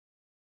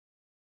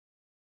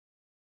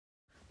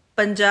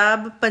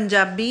पंजाब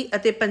पंजाबी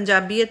ਅਤੇ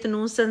ਪੰਜਾਬੀਅਤ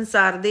ਨੂੰ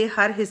ਸੰਸਾਰ ਦੇ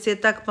ਹਰ ਹਿੱਸੇ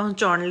ਤੱਕ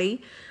ਪਹੁੰਚਾਉਣ ਲਈ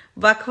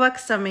ਵੱਖ-ਵੱਖ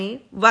ਸਮੇਂ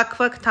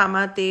ਵੱਖ-ਵੱਖ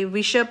ਥਾਵਾਂ ਤੇ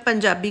ਵਿਸ਼ਵ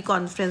ਪੰਜਾਬੀ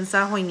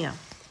ਕਾਨਫਰੰਸਾਂ ਹੋਈਆਂ।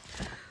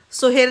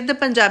 ਸੁਹਿਰਦ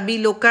ਪੰਜਾਬੀ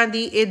ਲੋਕਾਂ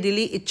ਦੀ ਇਹ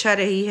ਦਿਲੀ ਇੱਛਾ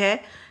ਰਹੀ ਹੈ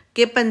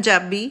ਕਿ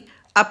ਪੰਜਾਬੀ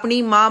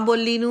ਆਪਣੀ ਮਾਂ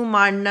ਬੋਲੀ ਨੂੰ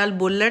ਮਾਣ ਨਾਲ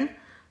ਬੋਲਣ,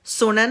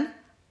 ਸੁਣਨ,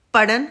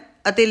 ਪੜ੍ਹਨ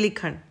ਅਤੇ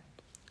ਲਿਖਣ।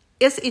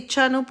 ਇਸ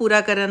ਇੱਛਾ ਨੂੰ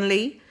ਪੂਰਾ ਕਰਨ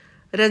ਲਈ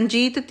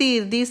ਰਣਜੀਤ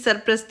ਧੀਰ ਦੀ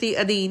ਸਰਪ੍ਰਸਤੀ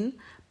ਅਧੀਨ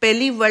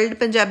ਪਹਿਲੀ ਵਰਲਡ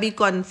ਪੰਜਾਬੀ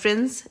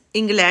ਕਾਨਫਰੰਸ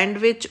ਇੰਗਲੈਂਡ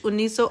ਵਿੱਚ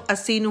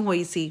 1980 ਨੂੰ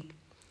ਹੋਈ ਸੀ।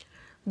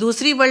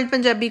 ਦੂਸਰੀ ਵਰਲਡ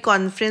ਪੰਜਾਬੀ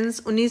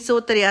ਕਾਨਫਰੰਸ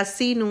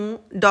 1983 ਨੂੰ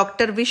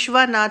ਡਾਕਟਰ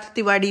ਵਿਸ਼ਵਾਨਾਥ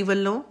ਤਿਵਾੜੀ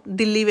ਵੱਲੋਂ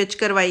ਦਿੱਲੀ ਵਿੱਚ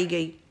ਕਰਵਾਈ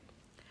ਗਈ।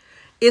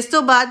 ਇਸ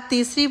ਤੋਂ ਬਾਅਦ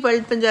ਤੀਸਰੀ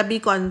ਵਰਲਡ ਪੰਜਾਬੀ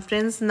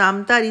ਕਾਨਫਰੰਸ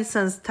ਨਾਮਧਾਰੀ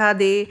ਸੰਸਥਾ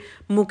ਦੇ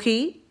ਮੁਖੀ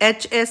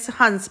HS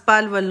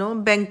ਹੰਸਪਾਲ ਵੱਲੋਂ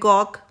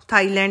ਬੈਂਕਾਕ,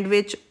 ਥਾਈਲੈਂਡ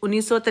ਵਿੱਚ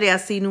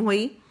 1983 ਨੂੰ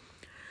ਹੋਈ।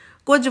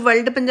 ਕੁਝ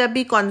ਵਰਲਡ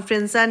ਪੰਜਾਬੀ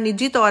ਕਾਨਫਰੰਸਾਂ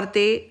ਨਿੱਜੀ ਤੌਰ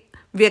ਤੇ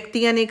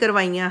ਵਿਅਕਤੀਆਂ ਨੇ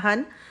ਕਰਵਾਈਆਂ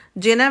ਹਨ,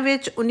 ਜਿਨ੍ਹਾਂ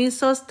ਵਿੱਚ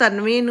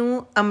 1997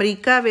 ਨੂੰ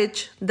ਅਮਰੀਕਾ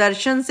ਵਿੱਚ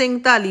ਦਰਸ਼ਨ ਸਿੰਘ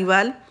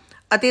ਧਾਲੀਵਾਲ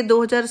ਅਤੇ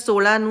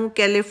 2016 ਨੂੰ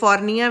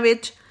ਕੈਲੀਫੋਰਨੀਆ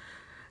ਵਿੱਚ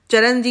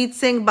ਚਰਨਜੀਤ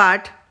ਸਿੰਘ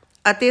ਬਾਠ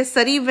ਅਤੇ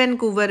ਸਰੀ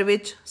ਵੈਨਕੂਵਰ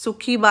ਵਿੱਚ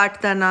ਸੁਖੀ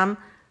ਬਾਠ ਦਾ ਨਾਮ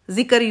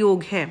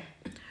ਜ਼ਿਕਰਯੋਗ ਹੈ।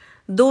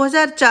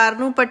 2004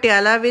 ਨੂੰ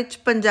ਪਟਿਆਲਾ ਵਿੱਚ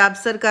ਪੰਜਾਬ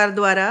ਸਰਕਾਰ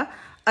ਦੁਆਰਾ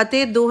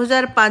ਅਤੇ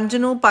 2005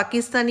 ਨੂੰ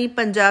ਪਾਕਿਸਤਾਨੀ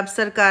ਪੰਜਾਬ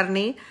ਸਰਕਾਰ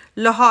ਨੇ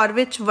ਲਾਹੌਰ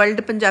ਵਿੱਚ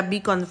ਵਰਲਡ ਪੰਜਾਬੀ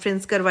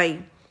ਕਾਨਫਰੰਸ ਕਰਵਾਈ।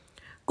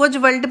 ਕੁਝ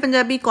ਵਰਲਡ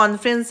ਪੰਜਾਬੀ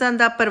ਕਾਨਫਰੰਸਾਂ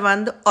ਦਾ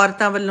ਪ੍ਰਬੰਧ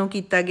ਔਰਤਾਂ ਵੱਲੋਂ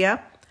ਕੀਤਾ ਗਿਆ,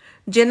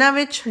 ਜਿਨ੍ਹਾਂ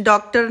ਵਿੱਚ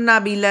ਡਾਕਟਰ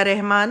ਨਾਬੀਲਾ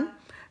ਰਹਿਮਾਨ,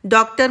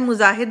 ਡਾਕਟਰ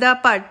ਮੁਜ਼ਾਹਿਦਾ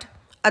ਭੱਟ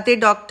ਅਤੇ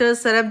ਡਾਕਟਰ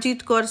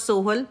ਸਰਬਜੀਤ ਕੌਰ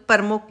ਸੋਹਲ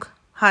ਪ੍ਰਮੁੱਖ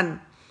ਹਨ।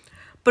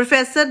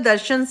 ਪ੍ਰੋਫੈਸਰ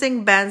ਦਰਸ਼ਨ ਸਿੰਘ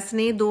ਬੈਂਸ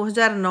ਨੇ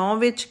 2009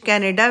 ਵਿੱਚ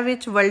ਕੈਨੇਡਾ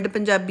ਵਿੱਚ ਵਰਲਡ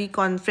ਪੰਜਾਬੀ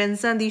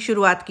ਕਾਨਫਰੰਸਾਂ ਦੀ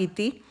ਸ਼ੁਰੂਆਤ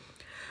ਕੀਤੀ।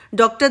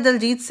 ਡਾਕਟਰ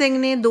ਦਲਜੀਤ ਸਿੰਘ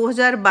ਨੇ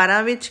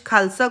 2012 ਵਿੱਚ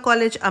ਖਾਲਸਾ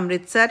ਕਾਲਜ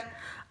ਅੰਮ੍ਰਿਤਸਰ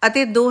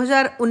ਅਤੇ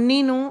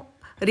 2019 ਨੂੰ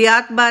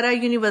ਰਿਆਤ ਬਾਹਰਾ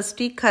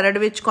ਯੂਨੀਵਰਸਿਟੀ ਖਰੜ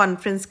ਵਿੱਚ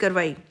ਕਾਨਫਰੰਸ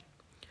ਕਰਵਾਈ।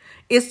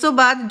 ਇਸ ਤੋਂ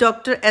ਬਾਅਦ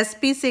ਡਾਕਟਰ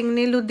SP ਸਿੰਘ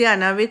ਨੇ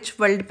ਲੁਧਿਆਣਾ ਵਿੱਚ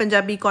ਵਰਲਡ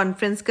ਪੰਜਾਬੀ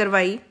ਕਾਨਫਰੰਸ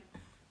ਕਰਵਾਈ।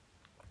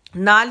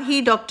 ਨਾਲ ਹੀ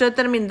ਡਾਕਟਰ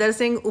ਧਰਮਿੰਦਰ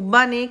ਸਿੰਘ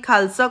ਉੱਭਾ ਨੇ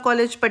ਖਾਲਸਾ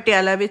ਕਾਲਜ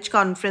ਪਟਿਆਲਾ ਵਿੱਚ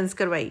ਕਾਨਫਰੰਸ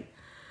ਕਰਵਾਈ।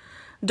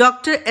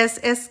 ਡਾਕਟਰ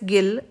SS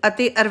ਗਿੱਲ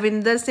ਅਤੇ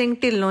ਅਰਵਿੰਦਰ ਸਿੰਘ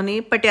ਢਿੱਲੋਂ ਨੇ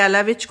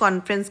ਪਟਿਆਲਾ ਵਿੱਚ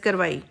ਕਾਨਫਰੰਸ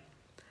ਕਰਵਾਈ।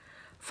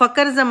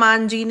 ਫਕਰ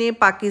ਜ਼ਮਾਨ ਜੀ ਨੇ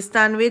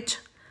ਪਾਕਿਸਤਾਨ ਵਿੱਚ,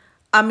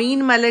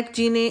 ਅਮੀਨ ਮਲਿਕ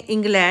ਜੀ ਨੇ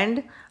ਇੰਗਲੈਂਡ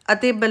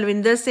ਅਤੇ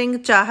ਬਲਵਿੰਦਰ ਸਿੰਘ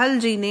ਚਾਹਲ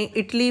ਜੀ ਨੇ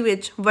ਇਟਲੀ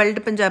ਵਿੱਚ ਵਰਲਡ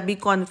ਪੰਜਾਬੀ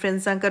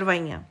ਕਾਨਫਰੰਸਾਂ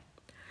ਕਰਵਾਈਆਂ।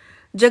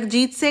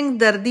 ਜਗਜੀਤ ਸਿੰਘ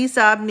ਦਰਦੀ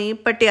ਸਾਹਿਬ ਨੇ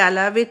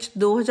ਪਟਿਆਲਾ ਵਿੱਚ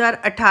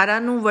 2018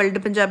 ਨੂੰ ਵਰਲਡ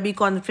ਪੰਜਾਬੀ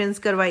ਕਾਨਫਰੰਸ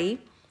ਕਰਵਾਈ।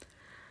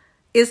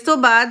 ਇਸ ਤੋਂ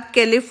ਬਾਅਦ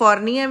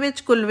ਕੈਲੀਫੋਰਨੀਆ ਵਿੱਚ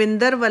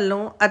ਕੁਲਵਿੰਦਰ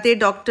ਵੱਲੋਂ ਅਤੇ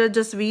ਡਾਕਟਰ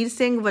ਜਸਵੀਰ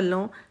ਸਿੰਘ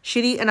ਵੱਲੋਂ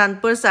ਸ਼੍ਰੀ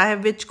ਅਨੰਦਪੁਰ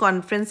ਸਾਹਿਬ ਵਿੱਚ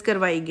ਕਾਨਫਰੰਸ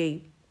ਕਰਵਾਈ ਗਈ।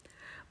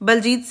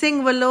 ਬਲਜੀਤ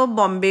ਸਿੰਘ ਵੱਲੋਂ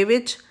ਬੰਬੇ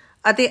ਵਿੱਚ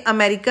ਅਤੇ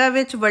ਅਮਰੀਕਾ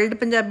ਵਿੱਚ ਵਰਲਡ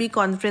ਪੰਜਾਬੀ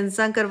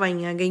ਕਾਨਫਰੰਸਾਂ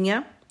ਕਰਵਾਈਆਂ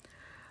ਗਈਆਂ।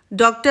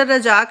 ਡਾਕਟਰ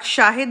ਰਜਾਕ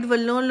ਸ਼ਾਹਿਦ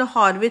ਵੱਲੋਂ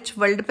ਲਾਹੌਰ ਵਿੱਚ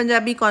ਵਰਲਡ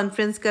ਪੰਜਾਬੀ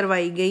ਕਾਨਫਰੰਸ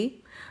ਕਰਵਾਈ ਗਈ।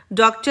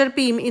 ਡਾਕਟਰ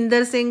ਭੀਮ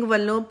ਇੰਦਰ ਸਿੰਘ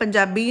ਵੱਲੋਂ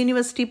ਪੰਜਾਬੀ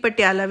ਯੂਨੀਵਰਸਿਟੀ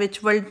ਪਟਿਆਲਾ ਵਿੱਚ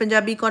ਵਰਲਡ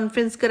ਪੰਜਾਬੀ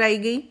ਕਾਨਫਰੰਸ ਕਰਾਈ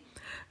ਗਈ।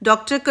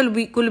 ਡਾਕਟਰ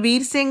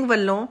ਕੁਲਬੀਰ ਸਿੰਘ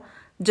ਵੱਲੋਂ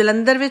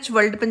ਜਲੰਧਰ ਵਿੱਚ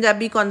ਵਰਲਡ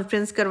ਪੰਜਾਬੀ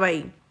ਕਾਨਫਰੰਸ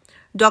ਕਰਵਾਈ।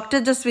 ਡਾਕਟਰ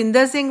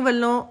ਜਸਵਿੰਦਰ ਸਿੰਘ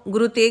ਵੱਲੋਂ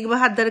ਗੁਰੂ ਤੇਗ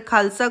ਬਹਾਦਰ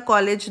ਖਾਲਸਾ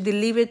ਕਾਲਜ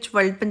ਦਿੱਲੀ ਵਿੱਚ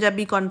ਵਰਲਡ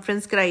ਪੰਜਾਬੀ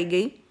ਕਾਨਫਰੰਸ ਕਰਾਈ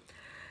ਗਈ।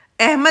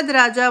 ਅਹਿਮਦ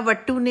ਰਾਜਾ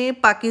ਵੱਟੂ ਨੇ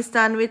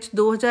ਪਾਕਿਸਤਾਨ ਵਿੱਚ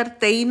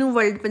 2023 ਨੂੰ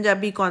ਵਰਲਡ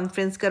ਪੰਜਾਬੀ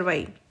ਕਾਨਫਰੰਸ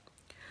ਕਰਵਾਈ।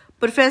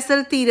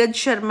 ਪ੍ਰੋਫੈਸਰ ਧੀਰਜ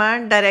ਸ਼ਰਮਾ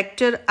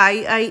ਡਾਇਰੈਕਟਰ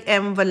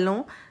IIM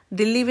ਵੱਲੋਂ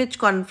ਦਿੱਲੀ ਵਿੱਚ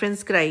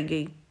ਕਾਨਫਰੰਸ ਕਰਾਈ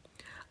ਗਈ।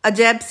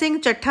 ਅਜੈਬ ਸਿੰਘ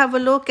ਚੱਠਾ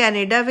ਵੱਲੋਂ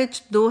ਕੈਨੇਡਾ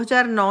ਵਿੱਚ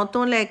 2009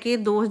 ਤੋਂ ਲੈ ਕੇ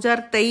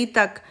 2023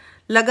 ਤੱਕ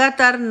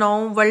ਲਗਾਤਾਰ 9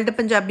 ਵਰਲਡ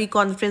ਪੰਜਾਬੀ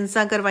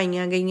ਕਾਨਫਰੰਸਾਂ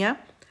ਕਰਵਾਈਆਂ ਗਈਆਂ।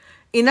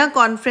 ਇਹਨਾਂ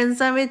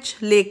ਕਾਨਫਰੰਸਾਂ ਵਿੱਚ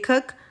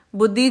ਲੇਖਕ,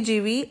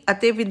 ਬੁੱਧੀਜੀਵੀ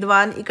ਅਤੇ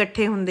ਵਿਦਵਾਨ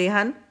ਇਕੱਠੇ ਹੁੰਦੇ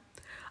ਹਨ।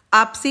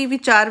 ਆਪਸੀ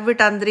ਵਿਚਾਰ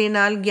ਵਟਾਂਦਰੇ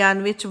ਨਾਲ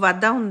ਗਿਆਨ ਵਿੱਚ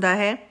ਵਾਧਾ ਹੁੰਦਾ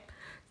ਹੈ।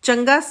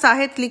 ਚੰਗਾ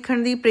ਸਾਹਿਤ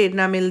ਲਿਖਣ ਦੀ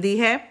ਪ੍ਰੇਰਨਾ ਮਿਲਦੀ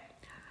ਹੈ।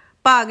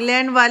 ਭਾਗ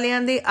ਲੈਣ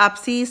ਵਾਲਿਆਂ ਦੇ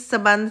ਆਪਸੀ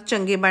ਸਬੰਧ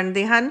ਚੰਗੇ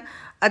ਬਣਦੇ ਹਨ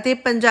ਅਤੇ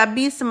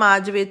ਪੰਜਾਬੀ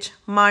ਸਮਾਜ ਵਿੱਚ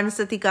ਮਾਣ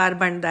ਸਤਿਕਾਰ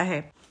ਬਣਦਾ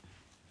ਹੈ।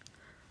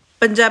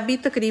 ਪੰਜਾਬੀ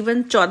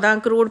ਤਕਰੀਬਨ 14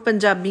 ਕਰੋੜ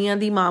ਪੰਜਾਬੀਆਂ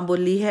ਦੀ ਮਾਂ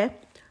ਬੋਲੀ ਹੈ,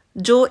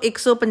 ਜੋ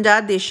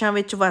 150 ਦੇਸ਼ਾਂ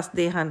ਵਿੱਚ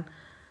ਵਸਦੇ ਹਨ।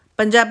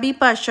 ਪੰਜਾਬੀ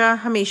ਭਾਸ਼ਾ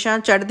ਹਮੇਸ਼ਾ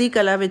ਚੜ੍ਹਦੀ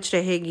ਕਲਾ ਵਿੱਚ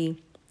ਰਹੇਗੀ।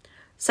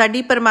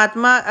 ਸਾਡੀ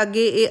ਪਰਮਾਤਮਾ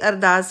ਅੱਗੇ ਇਹ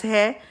ਅਰਦਾਸ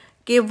ਹੈ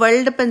ਕਿ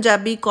ਵਰਲਡ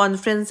ਪੰਜਾਬੀ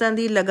ਕਾਨਫਰੰਸਾਂ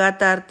ਦੀ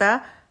ਲਗਾਤਾਰਤਾ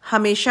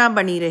ਹਮੇਸ਼ਾ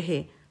ਬਣੀ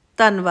ਰਹੇ।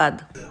 ਧੰਨਵਾਦ।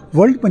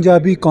 ਵਰਲਡ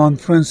ਪੰਜਾਬੀ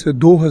ਕਾਨਫਰੰਸ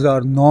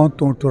 2009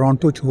 ਤੋਂ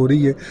ਟੋਰਾਂਟੋ 'ਚ ਹੋ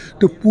ਰਹੀ ਹੈ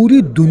ਅਤੇ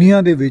ਪੂਰੀ ਦੁਨੀਆ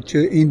ਦੇ ਵਿੱਚ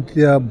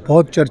ਇਹਦਾ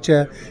ਬਹੁਤ ਚਰਚਾ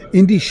ਹੈ,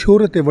 ਇਹਦੀ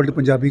ਸ਼ੋਹਰਤ ਹੈ ਵਰਲਡ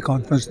ਪੰਜਾਬੀ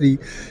ਕਾਨਫਰੰਸ ਦੀ,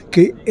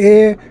 ਕਿ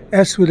ਇਹ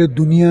ਇਸ ਵੇਲੇ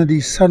ਦੁਨੀਆ ਦੀ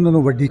ਸਾਰਿਆਂ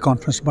ਨਾਲੋਂ ਵੱਡੀ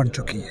ਕਾਨਫਰੰਸ ਬਣ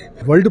ਚੁੱਕੀ ਹੈ।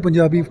 ਵਰਲਡ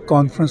ਪੰਜਾਬੀ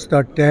ਕਾਨਫਰੰਸ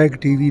ਦਾ ਟੈਗ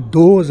TV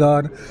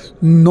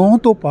 2009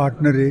 ਤੋਂ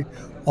ਪਾਰਟਨਰ ਹੈ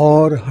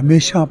ਔਰ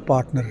ਹਮੇਸ਼ਾ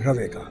ਪਾਰਟਨਰ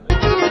ਰਹੇਗਾ।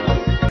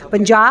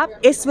 ਪੰਜਾਬ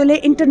ਇਸ ਵੇਲੇ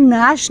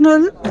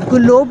ਇੰਟਰਨੈਸ਼ਨਲ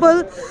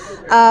ਗਲੋਬਲ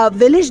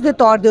ਵਿਲੇਜ ਦੇ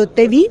ਤੌਰ ਦੇ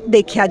ਉੱਤੇ ਵੀ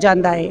ਦੇਖਿਆ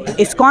ਜਾਂਦਾ ਹੈ।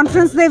 ਇਸ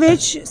ਕਾਨਫਰੰਸ ਦੇ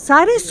ਵਿੱਚ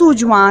ਸਾਰੇ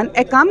ਸੂਝਵਾਨ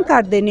ਇਹ ਕੰਮ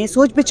ਕਰਦੇ ਨੇ,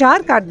 ਸੋਚ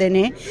ਵਿਚਾਰ ਕਰਦੇ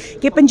ਨੇ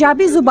ਕਿ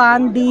ਪੰਜਾਬੀ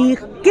ਜ਼ੁਬਾਨ ਦੀ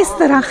ਕਿਸ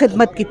ਤਰ੍ਹਾਂ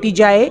ਖਿਦਮਤ ਕੀਤੀ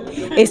ਜਾਏ।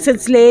 ਇਸ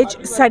ਸਿਲਸਿਲੇ 'ਚ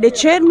ਸਾਡੇ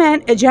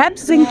ਚੇਅਰਮੈਨ ਅਜੈਬ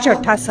ਸਿੰਘ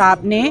ਚੱਠਾ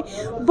ਸਾਹਿਬ ਨੇ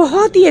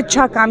ਬਹੁਤ ਹੀ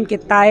ਅੱਛਾ ਕੰਮ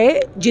ਕੀਤਾ ਹੈ,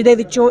 ਜਿਹਦੇ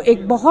ਵਿੱਚੋਂ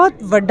ਇੱਕ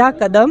ਬਹੁਤ ਵੱਡਾ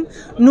ਕਦਮ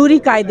ਨੂਰੀ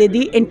ਕਾਇਦੇ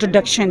ਦੀ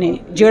ਇੰਟਰੋਡਕਸ਼ਨ ਹੈ,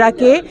 ਜਿਹੜਾ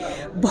ਕਿ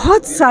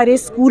ਬਹੁਤ ਸਾਰੇ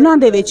ਸਕੂਲਾਂ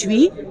ਦੇ ਵਿੱਚ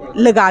ਵੀ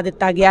ਲਗਾ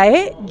ਦਿੱਤਾ ਗਿਆ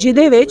ਹੈ,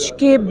 ਜਿਹਦੇ ਵਿੱਚ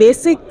ਕਿ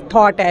ਬੇਸਿਕ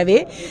ਥਾਟ ਹੈ ਵੇ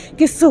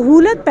ਕਿ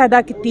ਸਹੂਲਤ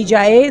ਪੈਦਾ ਕੀਤੀ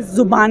ਜਾਏ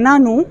ਜ਼ੁਬਾਨਾਂ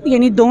ਨੂੰ,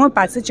 ਯਾਨੀ ਦੋਵੇਂ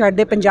ਪਾਸੇ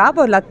ਚੜ੍ਹਦੇ ਪੰਜਾਬ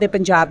ਔਰ ਲੱਤਦੇ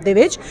ਪੰਜਾਬ ਦੇ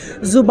ਵਿੱਚ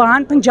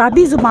ਜ਼ੁਬਾਨ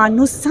ਪੰਜਾਬੀ ਜ਼ੁਬਾਨ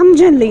ਨੂੰ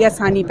ਸਮਝਣ ਲਈ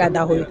ਆਸਾਨੀ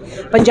ਪੈਦਾ ਹੋਏ।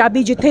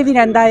 ਪੰਜਾਬੀ ਜਿੱਥੇ ਵੀ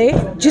ਰਹਿੰਦਾ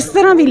ਹੈ, ਜਿਸ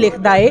ਤਰ੍ਹਾਂ ਵੀ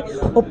ਲਿਖਦਾ ਹੈ,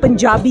 ਉਹ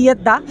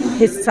ਪੰਜਾਬੀਅਤ ਦਾ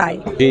ਹਿੱਸਾ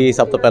ਹੈ। ਜੀ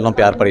ਸਭ ਤੋਂ ਪਹਿਲਾਂ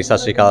ਪਿਆਰ ਭਰੀ ਸਤਿ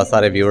ਸ਼੍ਰੀ ਅਕਾਲ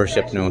ਸਾਰੇ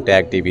ਵਿਊਅਰਸ਼ਿਪ ਨੂੰ,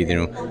 ਟੈਗ ਟੀਵੀ ਦੀ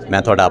ਨੂੰ।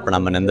 ਮੈਂ ਤੁਹਾਡਾ ਆਪਣਾ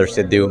Maninder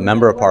Sidhu,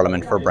 member of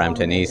parliament for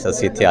Brampton East.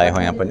 ਅਸੀਂ ਇੱਥੇ ਆਏ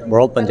ਹੋਏ ਹਾਂ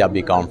world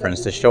Punjabi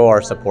conference to show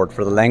R support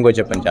for the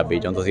language of Punjabi.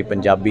 ਜਦੋਂ ਤੁਸੀਂ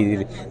ਪੰਜਾਬੀ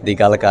ਦੀ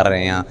ਗੱਲ ਕਰ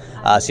ਰਹੇ ਹਾਂ,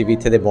 ਅਸੀਂ ਵੀ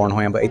ਇੱਥੇ ਦੇ ਬੋਰਨ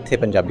ਹੋਏ ਹਾਂ, ਪਰ ਇੱਥੇ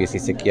ਪੰਜਾਬੀ ਅਸੀਂ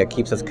ਸਿੱਖੀ ਆ।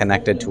 Keeps us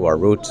connected to R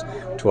roots,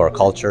 to our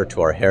culture,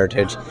 to our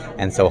heritage.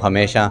 And so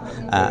hamesha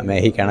main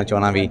hi kehna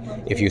chahna bhi,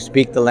 if you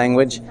speak the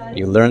language,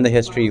 you learn the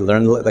history, you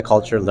learn the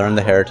culture, learn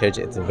the heritage.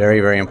 It's very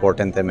very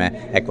important te main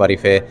ek wari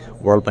fe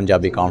World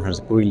Punjabi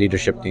Conference puri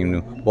leadership team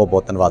nu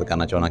bahut ਧੰਨਵਾਦ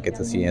ਕਰਨਾ ਚਾਹੁੰਦਾ ਕਿ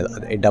ਤੁਸੀਂ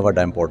ਐਡਾ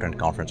ਵੱਡਾ important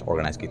conference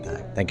organize ਕੀਤਾ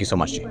ਹੈ। Thank you so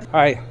much ji.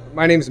 Hi,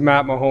 my name is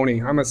Matt Mahoney.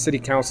 I'm a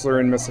city councillor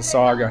in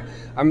Mississauga.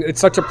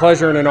 It's such a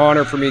pleasure and an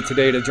honor for me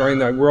today to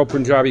join the World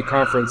Punjabi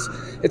Conference.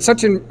 It's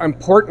such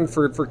important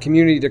for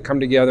community to come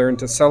together and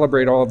to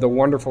celebrate all of the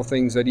wonderful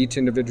things that each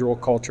individual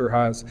culture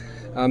has.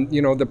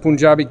 The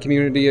Punjabi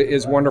community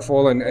is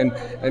wonderful,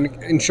 and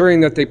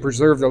ensuring that they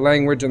preserve the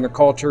language and the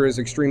culture is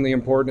extremely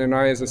important. And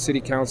I, as a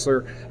city councillor,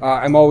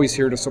 I'm always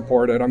here to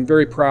support it. I'm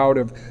very proud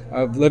of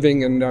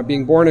living and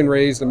being born and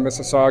raised in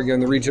Mississauga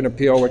in the region of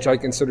Peel, which I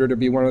consider to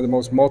be one of the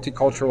most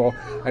multicultural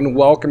and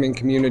welcoming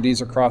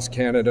communities across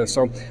Canada.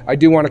 So I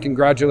do want to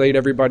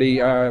congratulate everybody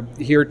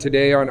here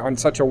today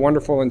on such a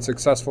wonderful and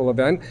successful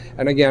event.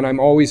 And again,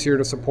 I'm always here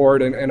to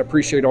support and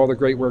appreciate all the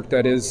great work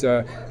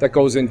that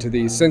goes into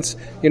these. Since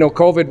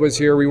COVID was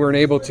here, we weren't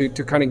able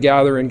to kind of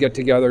gather and get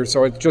together,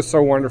 so it's just so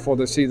wonderful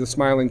to see the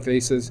smiling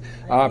faces,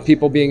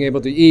 people being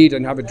able to eat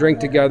and have a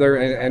drink together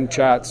and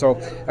chat. So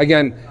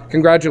again,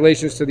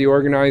 congratulations to the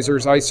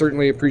organizers. I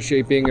certainly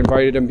appreciate being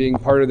invited and being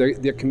part of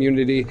the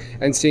community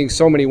and seeing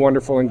so many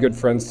wonderful and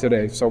good friends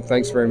today. So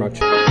thanks very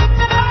much.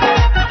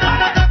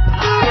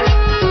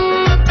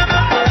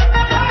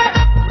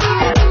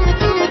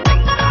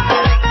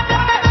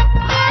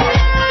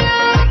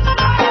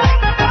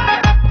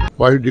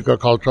 Waheguru ji ਕਾ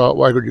ਖਾਲਸਾ,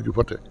 ਵਾਹਿਗੁਰੂ ਜੀ ਕੀ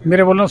ਫਤਿਹ।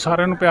 ਮੇਰੇ ਵੱਲੋਂ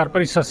ਸਾਰਿਆਂ ਨੂੰ ਪਿਆਰ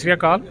ਭਰੀ ਸਤਿ ਸ੍ਰੀ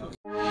ਅਕਾਲ।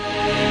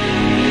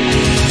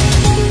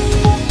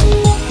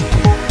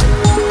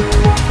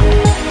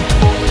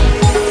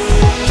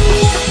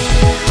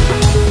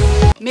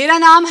 ਮੇਰਾ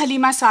ਨਾਮ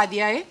ਹਲੀਮਾ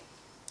ਸਾਦੀਆ ਹੈ।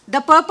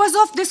 The purpose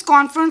of this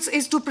conference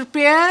is to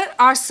prepare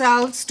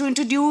ourselves to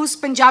introduce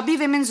Punjabi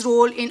women's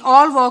role in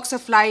all walks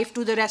of life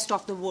to the rest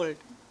of the world.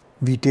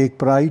 We take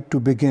pride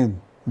to begin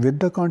with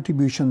the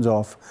contributions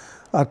of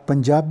our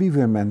Punjabi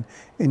women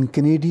in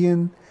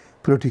Canadian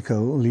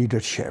political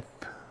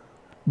leadership.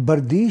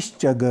 Bardish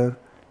Chagar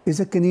is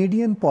a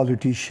Canadian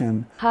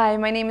politician. Hi,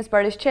 my name is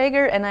Bardish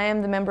Chagar and I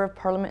am the Member of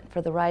Parliament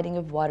for the riding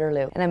of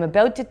Waterloo, and I'm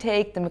about to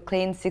take the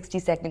McLean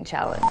 60-second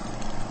challenge.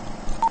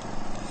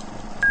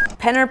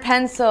 Pen or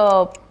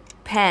pencil?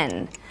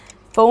 Pen.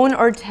 Phone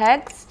or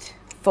text?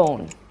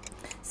 Phone.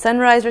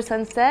 Sunrise or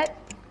sunset?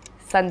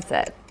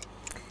 Sunset.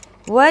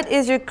 What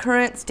is your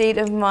current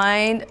state of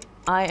mind?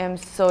 I am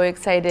so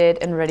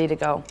excited and ready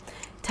to go.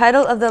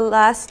 Title of the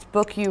last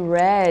book you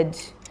read?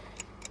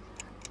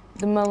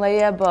 The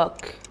Malaya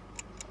book.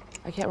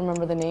 I can't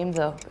remember the name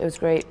though. It was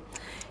great.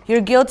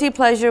 Your guilty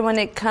pleasure when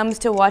it comes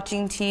to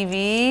watching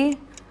TV?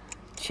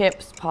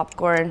 Chips,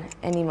 popcorn,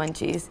 any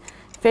munchies.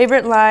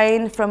 Favorite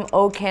line from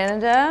O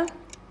Canada?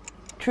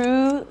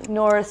 True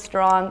north,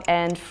 strong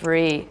and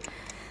free.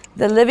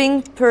 The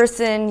living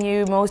person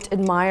you most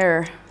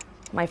admire?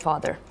 My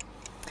father.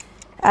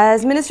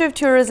 As Minister of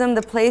Tourism,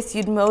 the place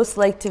you'd most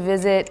like to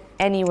visit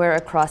anywhere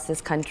across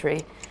this country.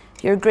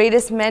 Your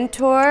greatest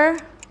mentor?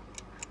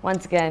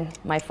 Once again,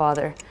 my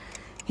father.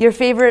 Your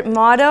favorite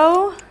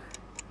motto?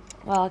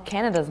 Well,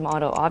 Canada's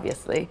motto,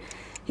 obviously.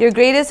 Your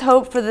greatest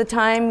hope for the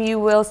time you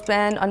will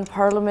spend on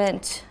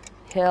Parliament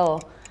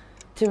Hill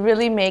to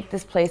really make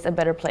this place a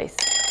better place.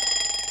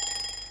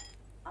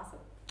 Awesome.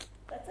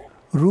 That's it.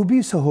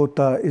 Ruby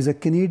Sahota is a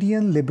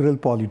Canadian Liberal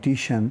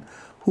politician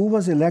who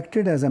was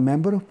elected as a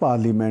Member of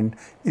Parliament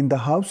in the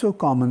House of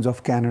Commons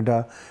of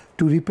Canada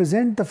to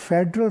represent the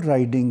federal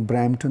riding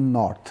Brampton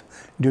North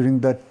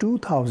during the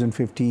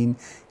 2015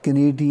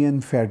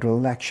 Canadian federal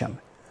election.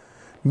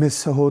 Ms.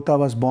 Sahota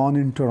was born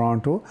in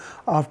Toronto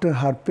after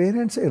her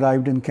parents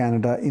arrived in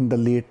Canada in the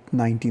late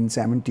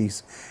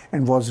 1970s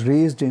and was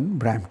raised in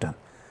Brampton.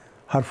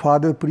 Her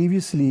father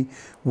previously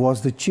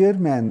was the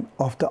chairman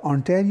of the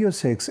Ontario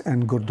Sikhs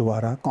and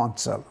Gurdwara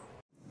Council.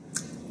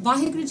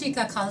 Vaheguru Ji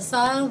Ka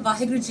Khalsa,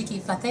 Vaheguru Ji Ki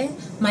Fateh.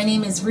 My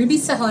name is Ruby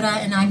Sahota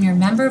and I'm your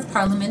Member of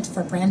Parliament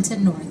for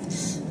Brampton North.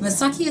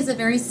 Vaisakhi is a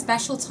very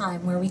special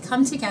time where we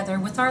come together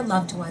with our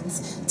loved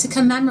ones to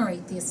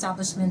commemorate the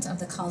establishment of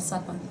the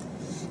Khalsa month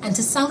and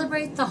to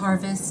celebrate the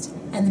harvest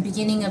and the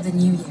beginning of the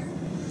new year.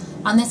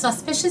 On this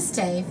auspicious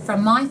day,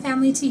 from my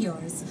family to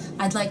yours,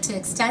 I'd like to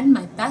extend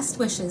my best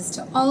wishes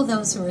to all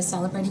those who are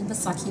celebrating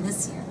Vaisakhi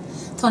this year.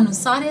 ਤੁਹਾਨੂੰ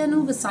ਸਾਰਿਆਂ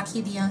ਨੂੰ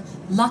ਵਿਸਾਖੀ ਦੀਆਂ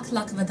ਲੱਖ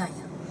ਲੱਖ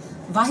ਵਧਾਈਆਂ।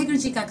 ਵਾਹਿਗੁਰੂ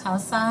ਜੀ ਕਾ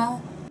Khalsa.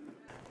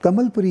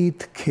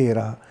 Kamalpreet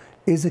Khera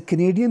is a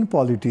Canadian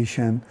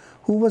politician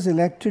who was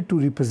elected to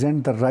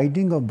represent the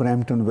riding of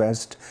Brampton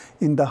West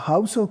in the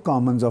House of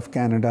Commons of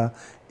Canada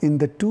in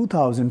the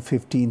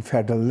 2015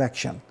 federal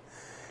election.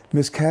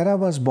 Ms. Khera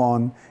was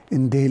born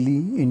in Delhi,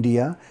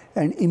 India,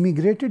 and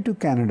immigrated to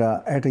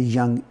Canada at a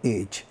young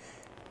age.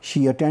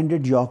 She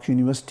attended York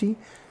University,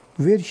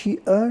 where she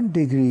earned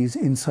degrees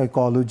in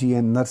psychology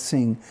and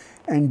nursing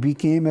and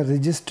became a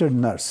registered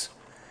nurse.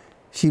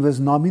 She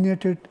was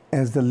nominated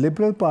as the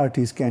Liberal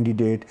Party's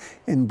candidate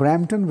in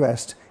Brampton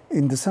West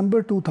in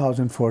December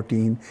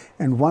 2014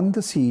 and won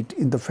the seat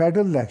in the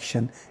federal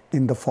election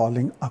in the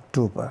following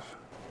October.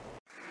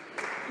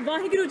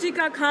 Vaheguru Ji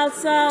Ka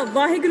Khalsa,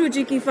 Vaheguru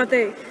Ji Ki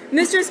Fateh.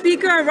 Mr.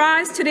 Speaker, I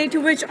rise today to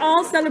wish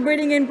all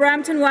celebrating in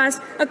Brampton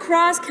West,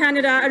 across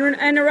Canada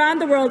and around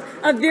the world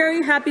a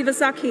very happy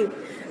Vaisakhi.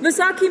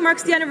 Vaisakhi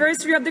marks the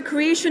anniversary of the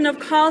creation of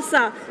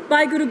Khalsa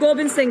by Guru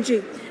Gobind Singh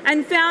Ji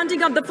and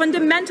founding of the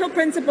fundamental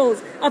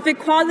principles of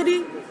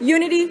equality,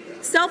 unity,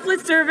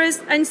 selfless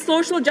service and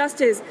social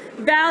justice,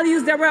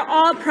 values that we're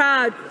all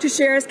proud to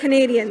share as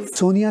Canadians.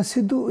 Sonia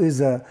Sidhu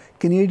is a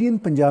Canadian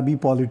Punjabi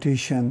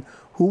politician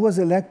who was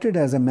elected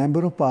as a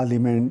Member of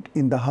Parliament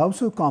in the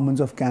House of Commons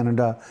of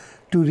Canada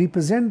to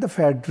represent the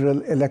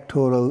federal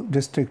electoral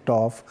district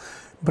of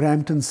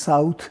Brampton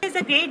South. It is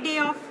a great day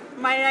of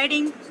my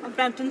riding of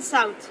Brampton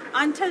South.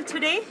 Until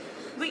today,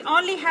 we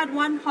only had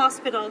one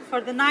hospital for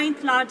the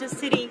 9th largest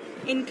city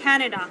in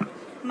Canada.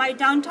 My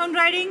downtown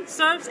riding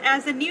serves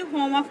as the new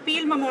home of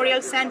Peel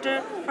Memorial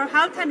Centre for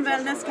Health and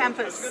Wellness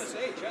Campus.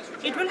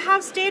 It will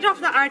have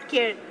state-of-the-art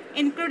care,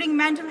 including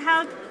mental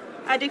health,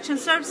 addiction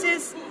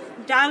services,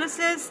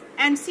 dialysis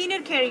and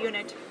senior care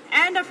unit,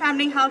 and a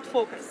family health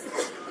focus.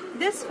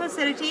 This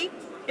facility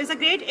is a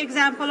great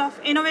example of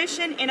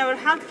innovation in our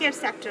healthcare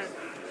sector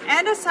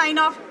and a sign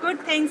of good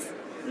things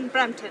in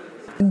Brampton.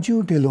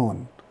 Anju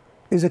Dillon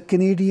is a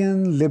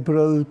Canadian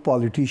Liberal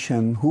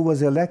politician who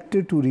was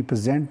elected to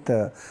represent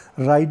the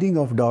riding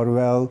of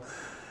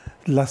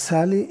Dorval-La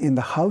Salle in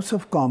the House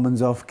of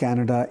Commons of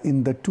Canada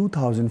in the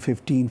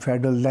 2015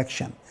 federal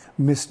election.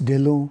 Ms.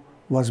 Dillon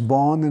was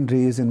born and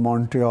raised in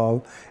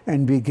Montreal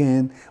and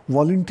began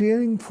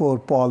volunteering for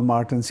Paul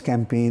Martin's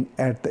campaign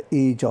at the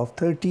age of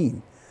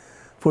 13.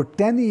 For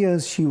 10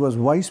 years, she was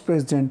vice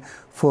president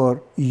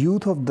for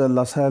youth of the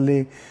La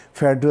Salle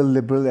Federal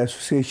Liberal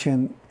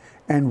Association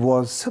and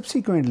was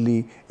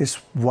subsequently its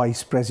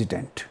vice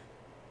president.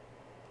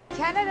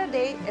 Canada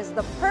Day is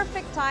the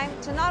perfect time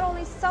to not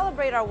only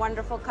celebrate our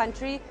wonderful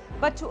country,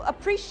 but to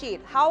appreciate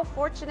how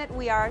fortunate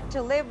we are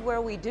to live where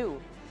we do.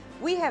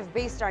 We have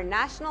based our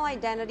national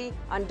identity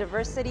on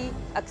diversity,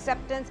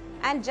 acceptance,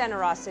 and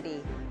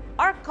generosity.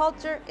 Our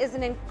culture is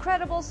an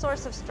incredible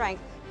source of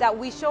strength that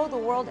we show the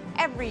world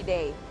every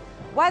day.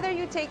 Whether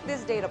you take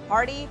this day to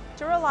party,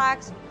 to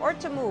relax, or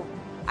to move,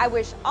 I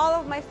wish all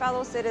of my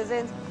fellow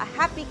citizens a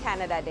happy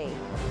Canada Day.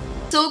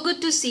 So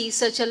good to see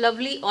such a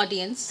lovely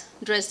audience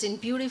dressed in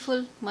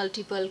beautiful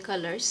multiple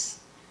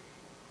colors.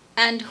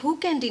 And who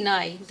can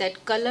deny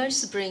that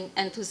colors bring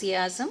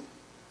enthusiasm,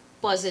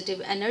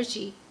 positive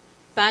energy,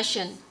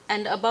 passion,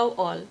 and above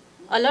all,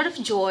 a lot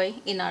of joy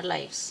in our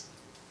lives.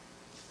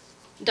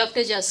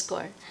 Dr.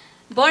 Jaskaur.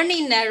 Born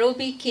in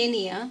Nairobi,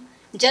 Kenya,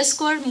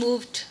 Jaskaur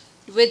moved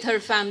with her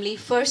family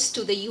first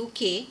to the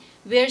UK,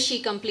 where she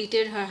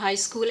completed her high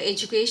school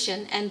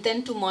education, and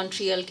then to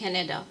Montreal,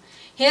 Canada.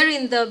 Here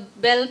in the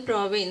Bell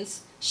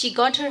province, she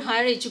got her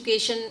higher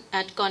education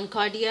at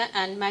Concordia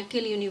and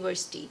McGill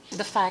University.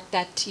 The fact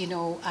that,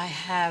 I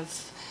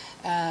have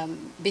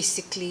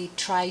basically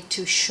try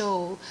to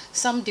show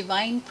some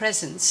divine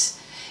presence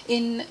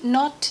in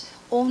not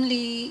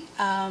only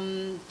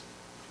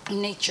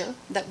nature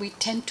that we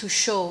tend to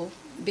show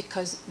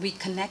because we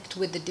connect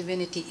with the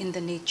divinity in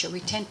the nature.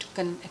 We tend to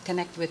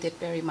connect with it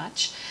very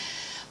much.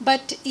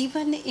 But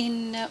even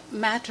in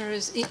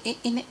matters,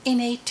 in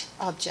innate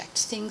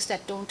objects, things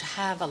that don't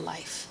have a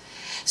life.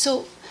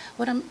 So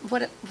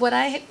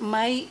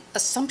my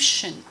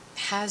assumption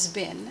has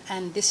been,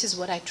 and this is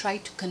what I try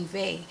to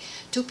convey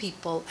to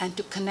people and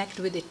to connect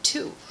with it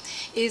too,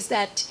 is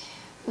that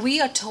we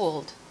are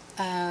told,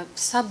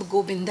 Sab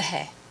Gobind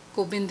hai,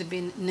 Gobind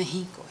bin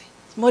nahi koi.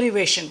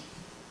 Motivation.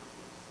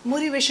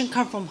 Motivation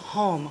comes from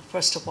home,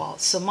 first of all.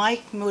 So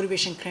my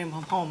motivation came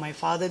from home, my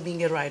father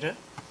being a writer,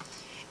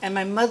 and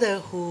my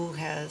mother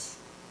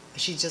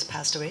she just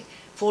passed away,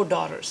 4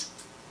 daughters.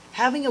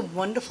 Having a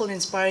wonderful,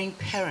 inspiring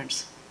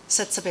parents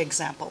sets up an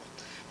example.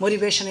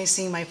 Motivation is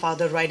seeing my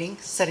father writing,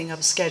 setting up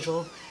a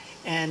schedule,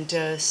 and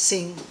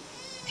seeing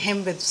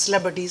him with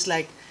celebrities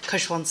like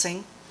Khashwant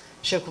Singh,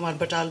 Shiv Kumar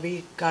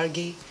Batalvi,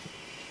 Gargi.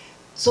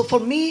 So for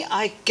me,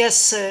 I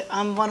guess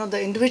I'm one of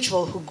the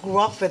individuals who grew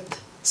up with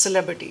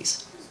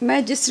celebrities.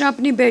 मैं जिस तरह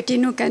अपनी बेटी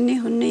नूं कहनी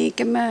हुन्नी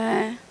कि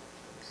मैं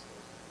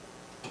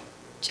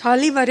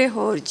 40 वरे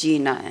होर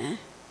जीना है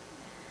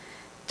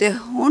ਤੇ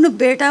ਹੁਣ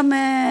ਬੇਟਾ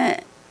ਮੈਂ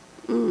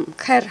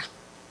ਖੈਰ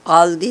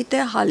ਹਾਲ ਦੀ ਤੇ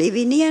ਹਾਲੀ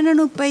ਵੀ ਨਹੀਂ ਇਹਨਾਂ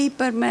ਨੂੰ ਪਈ,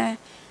 ਪਰ ਮੈਂ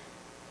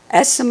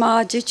ਇਸ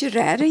ਸਮਾਜ 'ਚ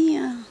ਰਹਿ ਰਹੀ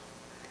ਹਾਂ।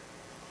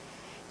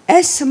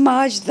 ਇਸ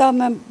ਸਮਾਜ ਦਾ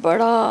ਮੈਂ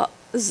ਬੜਾ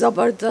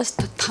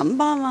ਜ਼ਬਰਦਸਤ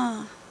ਥੰਬਾ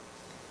ਵਾਂ।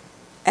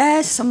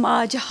 ਇਹ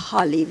ਸਮਾਜ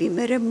ਹਾਲੀ ਵੀ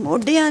ਮੇਰੇ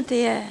ਮੋਢਿਆਂ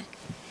 'ਤੇ ਹੈ।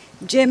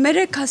 ਜੇ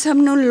ਮੇਰੇ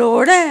ਖਸਮ ਨੂੰ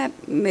ਲੋੜ ਹੈ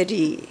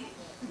ਮੇਰੀ,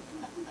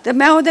 ਤੇ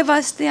ਮੈਂ ਉਹਦੇ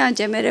ਵਾਸਤੇ ਹਾਂ।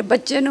 ਜੇ ਮੇਰੇ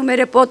ਬੱਚੇ ਨੂੰ,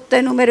 ਮੇਰੇ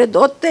ਪੋਤੇ ਨੂੰ, ਮੇਰੇ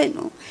ਦੋਤੇ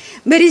ਨੂੰ,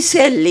 ਮੇਰੀ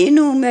ਸਹੇਲੀ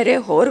ਨੂੰ, ਮੇਰੇ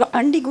ਹੋਰ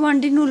ਆਂਢੀ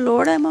ਗੁਆਂਢੀ ਨੂੰ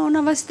ਲੋੜ ਹੈ, ਮੈਂ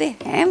ਉਹਨਾਂ ਵਾਸਤੇ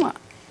ਹੈ ਵਾਂ।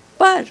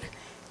 ਪਰ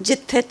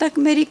ਜਿੱਥੇ ਤੱਕ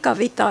ਮੇਰੀ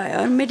ਕਵਿਤਾ ਹੈ,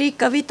 ਔਰ ਮੇਰੀ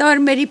ਕਵਿਤਾ ਔਰ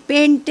ਮੇਰੀ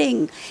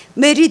पेंटिंग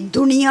मेरी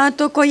दुनिया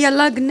तो कोई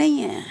अलग नहीं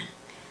है,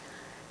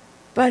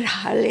 पर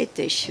हाले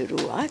ते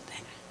शुरुआत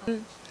है।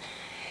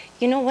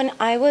 You know, when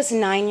I was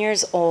 9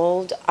 years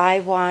old, I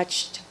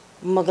watched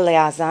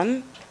Mughal-e-Azam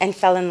and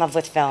fell in love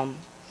with film.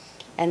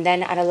 And then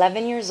at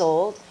 11 years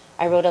old,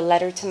 I wrote a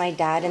letter to my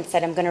dad and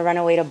said, I'm going to run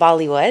away to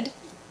Bollywood.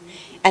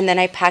 And then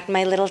I packed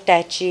my little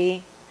techi,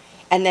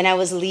 and then I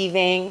was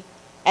leaving.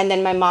 And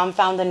then my mom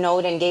found the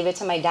note and gave it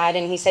to my dad,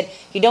 and he said,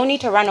 you don't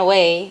need to run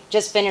away,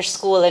 just finish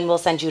school and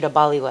we'll send you to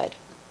Bollywood.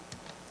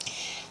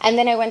 And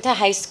then I went to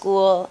high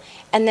school,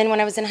 and then when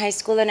I was in high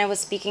school and I was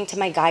speaking to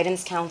my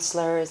guidance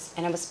counselors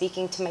and I was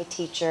speaking to my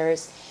teachers,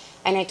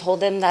 and I told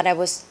them that I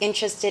was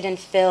interested in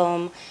film.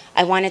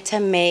 I wanted to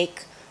make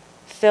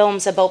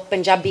films about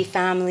Punjabi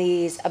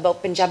families, about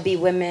Punjabi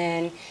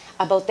women,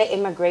 about the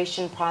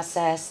immigration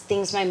process,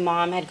 things my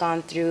mom had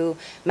gone through,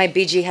 my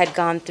Biji had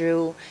gone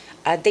through.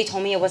 They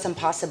told me it was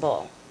impossible.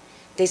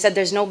 They said,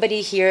 there's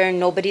nobody here,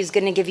 nobody's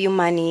going to give you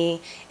money,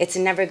 it's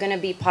never going to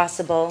be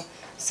possible.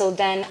 So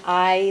then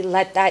I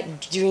let that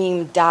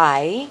dream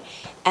die,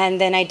 and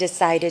then I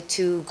decided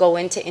to go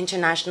into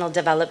international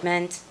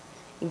development,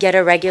 get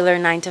a regular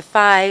 9 to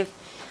 5,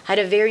 had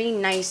a very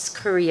nice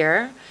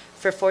career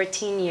for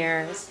 14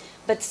 years,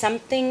 but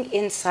something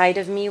inside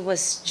of me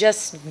was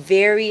just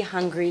very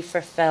hungry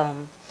for film.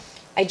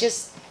 I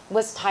just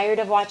was tired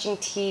of watching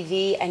TV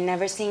and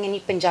never seeing any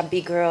Punjabi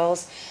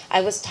girls. I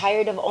was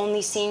tired of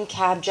only seeing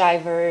cab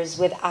drivers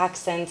with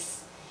accents.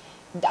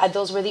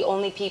 Those were the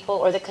only people,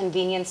 or the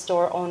convenience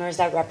store owners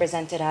that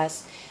represented us.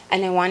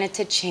 And I wanted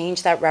to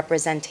change that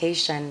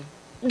representation.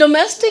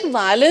 Domestic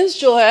violence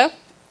जो है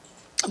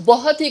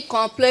बहुत ही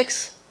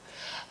complex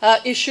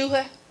issue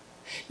है,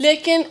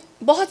 लेकिन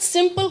बहुत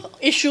simple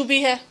issue भी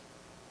है।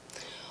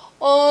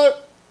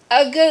 और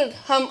अगर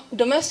हम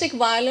डोमेस्टिक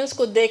वायलेंस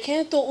को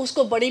देखें तो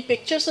उसको बड़ी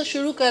पिक्चर से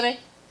शुरू करें।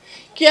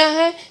 क्या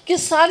है कि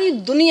सारी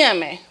दुनिया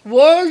में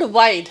वर्ल्ड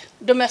वाइड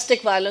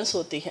डोमेस्टिक वायलेंस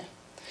होती है।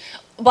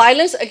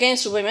 वायलेंस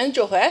अगेंस्ट वुमेन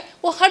जो है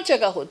वो हर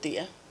जगह होती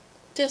है,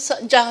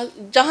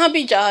 जहाँ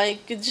भी जाए,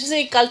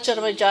 किसी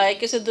कल्चर में जाए,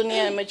 किसी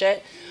दुनिया में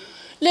जाए,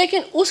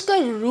 लेकिन उसका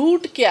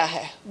रूट क्या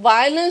है?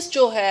 वायलेंस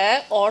जो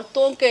है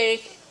औरतों के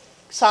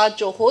साथ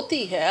जो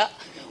होती है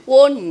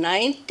वो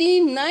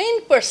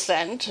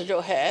 99% जो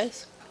है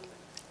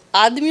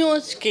आदमियों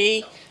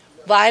की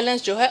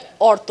वायलेंस जो है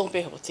औरतों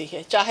पे होती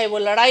है, चाहे वो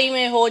लड़ाई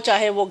में हो,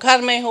 चाहे वो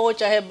घर में हो,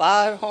 चाहे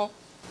बाहर हो।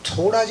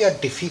 थोड़ा जिहा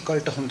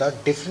डिफिकल्ट हुंदा,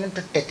 डिफरेंट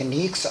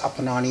टेक्नीक्स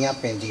अपनानियां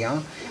पैंदियां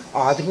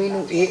आदमी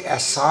नूं ये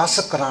एहसास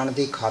कराने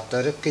दी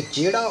खातर कि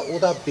जिहड़ा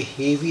उहदा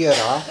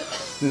बिहेवियर आ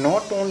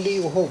नॉट ओनली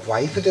वो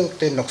वाइफ दे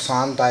उत्ते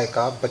नुकसानदायक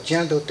आ,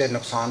 बच्चों के उत्ते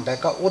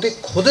नुकसानदायक आ, उहदे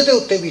खुद दे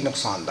उत्ते भी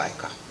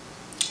नुकसानदायक आ।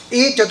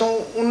 ये जदों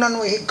उन्हां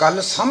नूं ये गल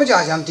समझ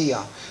आ जाती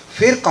आ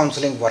फिर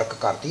काउंसलिंग वर्क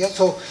करती है।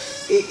 सो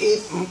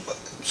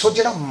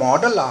जिहड़ा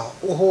मॉडल आ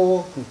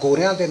वो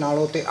गोरियां दे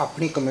नालों ते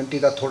अपनी कम्यूनिटी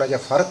का थोड़ा जिहा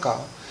फर्क आ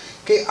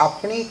कि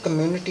अपनी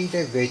कम्यूनिटी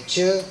दे विच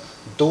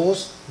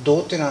दो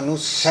तिनां नूं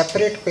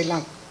सैपरेट पहलां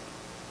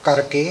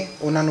करके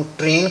उन्हां नूं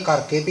ट्रेन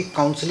करके भी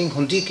काउंसलिंग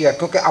हुंदी की है,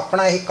 क्योंकि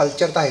अपना ये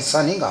कल्चर का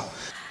हिस्सा नहीं गा।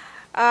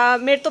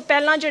 मेरे तो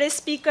पहला ਜਿਹੜੇ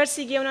स्पीकर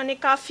ਸੀਗੇ ਉਹਨਾਂ ਨੇ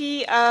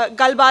ਕਾਫੀ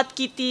ਗੱਲਬਾਤ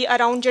ਕੀਤੀ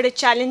ਅਰਾਊਂਡ ਜਿਹੜੇ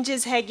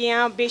ਚੈਲੰਜਸ ਹੈਗੇ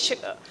ਆ,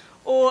 ਬੇਸ਼ੱਕ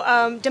ਉਹ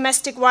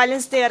ਡੋਮੈਸਟਿਕ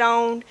ਵਾਇਲੈਂਸ ਦੇ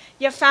ਅਰਾਊਂਡ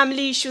ਜਾਂ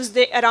ਫੈਮਿਲੀ ਇਸ਼ੂਜ਼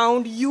ਦੇ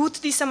ਅਰਾਊਂਡ, ਯੂਥ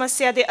ਦੀ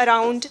ਸਮੱਸਿਆ ਦੇ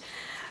ਅਰਾਊਂਡ।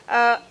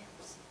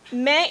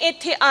 ਮੈਂ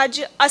ਇੱਥੇ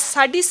ਅੱਜ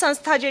ਸਾਡੀ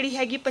ਸੰਸਥਾ ਜਿਹੜੀ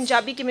ਹੈਗੀ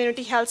ਪੰਜਾਬੀ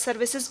ਕਮਿਊਨਿਟੀ ਹੈਲਥ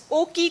ਸਰਵਿਸਿਜ਼,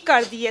 ਉਹ ਕੀ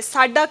ਕਰਦੀ ਹੈ,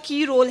 ਸਾਡਾ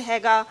ਕੀ ਰੋਲ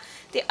ਹੈਗਾ,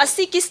 ਤੇ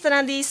ਅਸੀਂ ਕਿਸ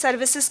ਤਰ੍ਹਾਂ ਦੀ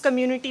ਸਰਵਿਸਿਜ਼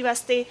ਕਮਿਊਨਿਟੀ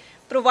ਵਾਸਤੇ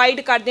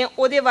ਪ੍ਰੋਵਾਈਡ ਕਰਦੇ ਹਾਂ,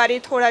 ਉਹਦੇ ਬਾਰੇ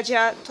ਥੋੜ੍ਹਾ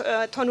ਜਿਹਾ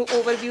ਤੁਹਾਨੂੰ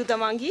ਓਵਰਵਿਊ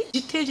ਦੇਵਾਂਗੀ।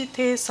 ਜਿੱਥੇ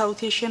ਜਿੱਥੇ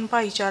ਸਾਊਥ ਏਸ਼ੀਅਨ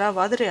ਭਾਈਚਾਰਾ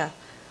ਵੱਧ ਰਿਹਾ,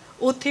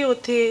 ਉੱਥੇ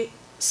ਉੱਥੇ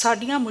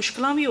ਸਾਡੀਆਂ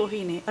ਮੁਸ਼ਕਲਾਂ ਵੀ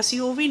ਉਹੀ ਨੇ,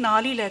 ਅਸੀਂ ਉਹ ਵੀ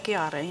ਨਾਲ ਹੀ ਲੈ ਕੇ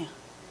ਆ ਰਹੇ ਹਾਂ।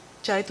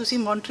 ਚਾਹੇ ਤੁਸੀਂ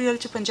ਮੌਂਟਰੀਅਲ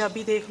 'ਚ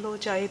ਪੰਜਾਬੀ ਦੇਖ ਲਓ,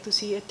 ਚਾਹੇ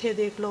ਤੁਸੀਂ ਇੱਥੇ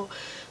ਦੇਖ ਲਓ।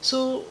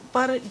 ਸੋ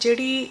ਪਰ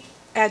ਜਿਹੜੀ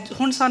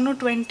ਹੁਣ ਸਾਨੂੰ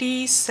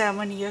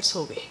 27 ਈਅਰਸ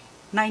ਹੋ ਗਏ,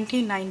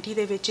 1990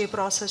 ਦੇ ਵਿੱਚ ਇਹ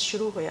ਪ੍ਰੋਸੈਸ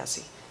ਸ਼ੁਰੂ ਹੋਇਆ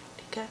ਸੀ,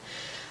 ਠੀਕ ਹੈ।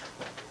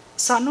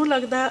 ਸਾਨੂੰ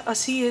ਲੱਗਦਾ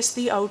ਅਸੀਂ ਇਸ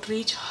ਦੀ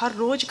ਆਊਟਰੀਚ ਹਰ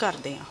ਰੋਜ਼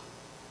ਕਰਦੇ ਹਾਂ,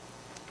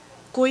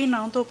 ਕੋਈ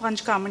 9 ਤੋਂ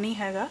 5 ਕੰਮ ਨਹੀਂ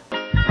ਹੈਗਾ।